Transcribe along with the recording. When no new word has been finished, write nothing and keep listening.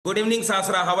Good evening,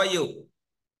 Sasra. How are you?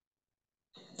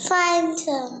 Fine,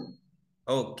 sir.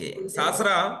 Okay.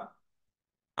 Sasra,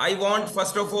 I want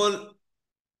first of all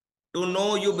to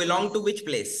know you belong to which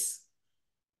place?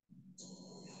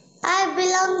 I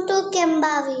belong to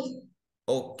Kembavi.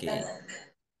 Okay.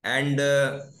 And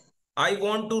I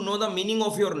want to know the meaning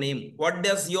of your name. What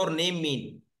does your name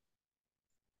mean?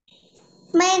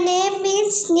 My name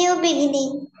means new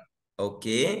beginning.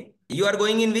 Okay. You are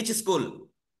going in which school?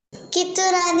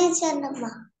 Kittur Rani Channamma.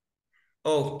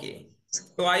 Okay.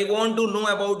 So I want to know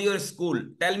about your school.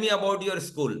 Tell me about your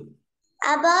school.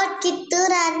 About Kittur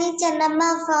Rani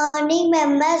Channamma founding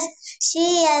members,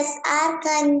 she S.R.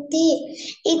 Kanti.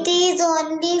 It is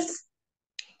only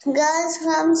girls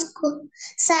from school,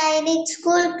 Sainik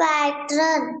school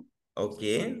patron.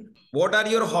 Okay. What are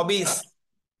your hobbies?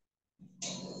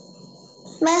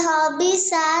 My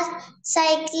hobbies are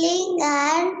cycling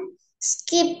and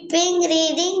skipping,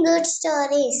 reading good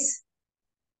stories.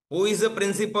 Who is the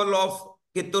principal of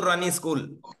Kittur Rani School?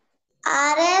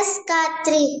 R.S.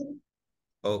 Katri.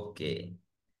 Okay.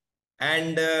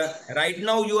 And right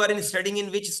now you are studying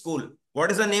in which school?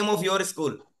 What is the name of your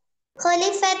school?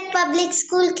 Holy Faith Public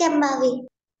School, Kembavi.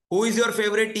 Who is your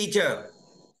favorite teacher?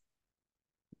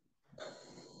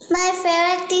 My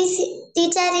favorite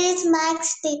teacher is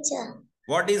Max teacher.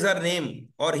 What is her name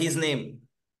or his name?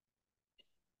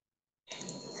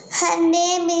 Her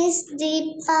name is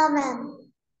Deepa ma'am.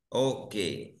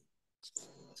 Okay.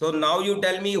 So now you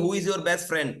tell me who is your best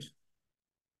friend?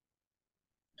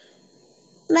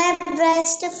 My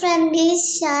best friend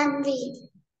is Shanvi.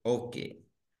 Okay.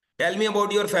 Tell me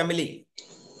about your family.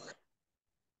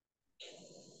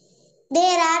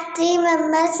 There are 3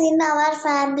 members in our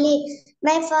family.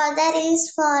 My father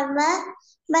is farmer.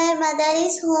 My mother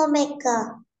is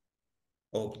homemaker.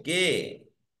 Okay.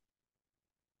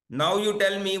 Now you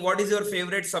tell me what is your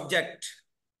favorite subject?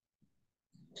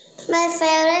 My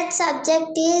favorite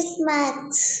subject is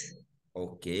maths.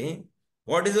 Okay.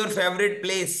 What is your favorite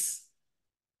place?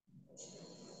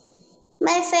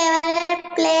 My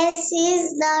favorite place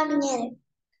is down here.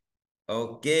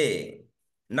 Okay.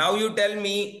 Now you tell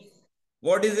me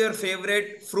what is your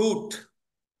favorite fruit?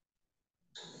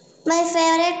 My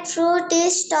favorite fruit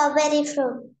is strawberry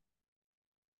fruit.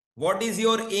 What is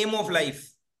your aim of life?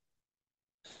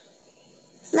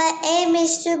 My aim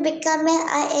is to become an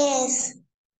IAS.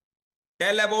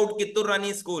 Tell about Kittur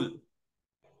Rani School.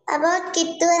 About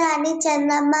Kittur Rani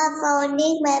Channamma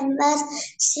founding members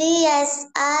Sri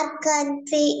S.R.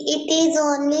 Country. It is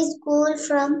only school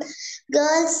from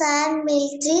girls and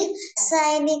military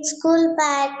Sainik school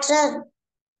patron.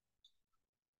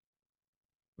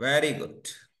 Very good.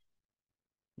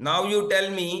 Now you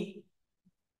tell me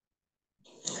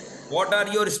what are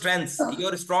your strengths,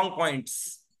 your strong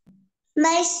points?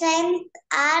 My strengths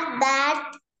are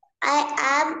that I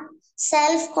am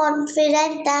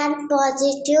self-confident and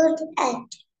positive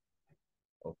and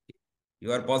Okay.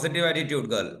 Your positive attitude,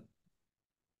 girl.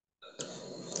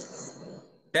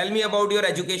 Tell me about your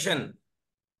education.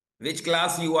 Which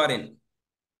class you are in?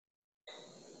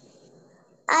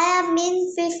 I am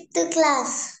in 5th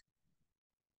class.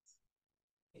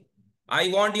 I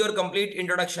want your complete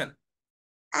introduction.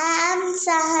 I am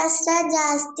Sahasra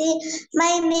Jasti.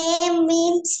 My name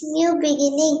means new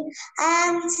beginning. I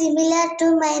am similar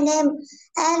to my name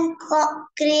and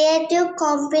creative,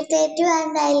 competitive,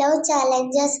 and I love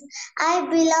challenges. I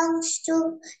belong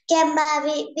to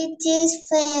Kembavi, which is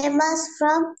famous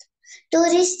from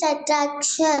tourist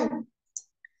attraction.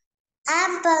 I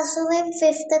am pursuing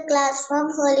 5th class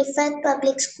from Holy Faith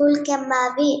Public School,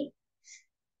 Kembavi.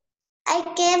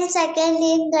 I came second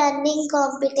in running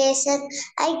competition.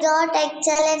 I got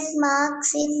excellent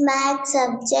marks in math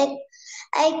subject.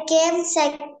 I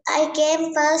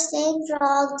came first in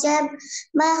frog jump.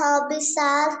 My hobbies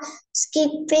are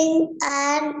skipping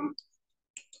and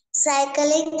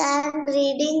cycling and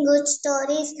reading good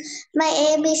stories. My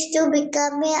aim is to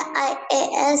become a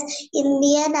IAS,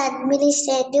 Indian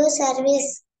Administrative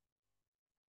Service.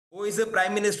 Who is the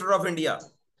Prime Minister of India?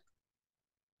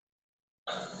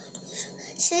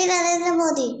 Shri Narendra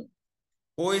Modi.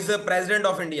 Who is the President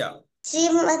of India?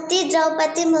 Srimati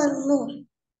Draupadi Murmu.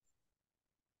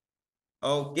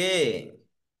 Okay.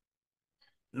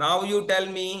 Now you tell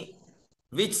me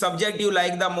which subject you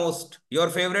like the most, your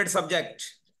favorite subject.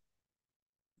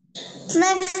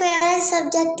 My favorite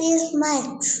subject is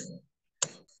maths.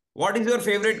 What is your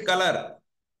favorite color?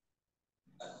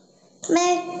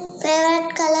 My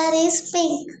favorite color is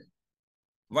pink.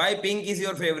 Why pink is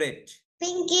your favorite?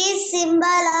 Pink is symbol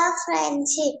of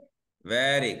friendship.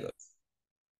 Very good.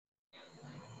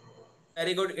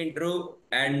 Very good intro.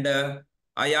 And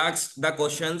I asked the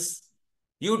questions.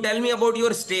 You tell me about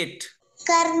your state.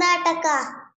 Karnataka.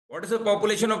 What is the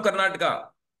population of Karnataka?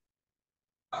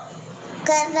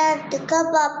 Karnataka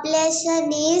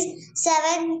population is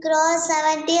 7 crore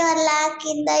 71 lakh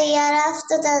in the year of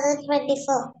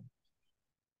 2024.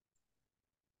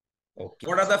 Okay.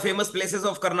 What are the famous places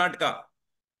of Karnataka?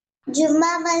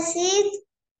 Jumma Masjid,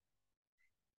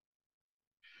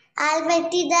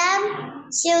 Almaty Dam,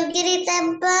 Shivgiri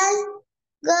Temple,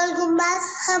 Gol Gumbaz,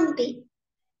 Hampi.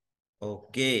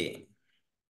 Okay.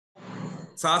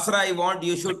 Sasra, I want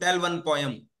you should tell one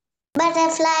poem.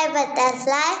 Butterfly,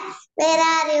 butterfly, where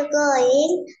are you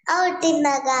going? Out in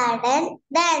the garden,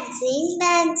 dancing,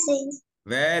 dancing.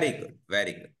 Very good.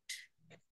 Very good.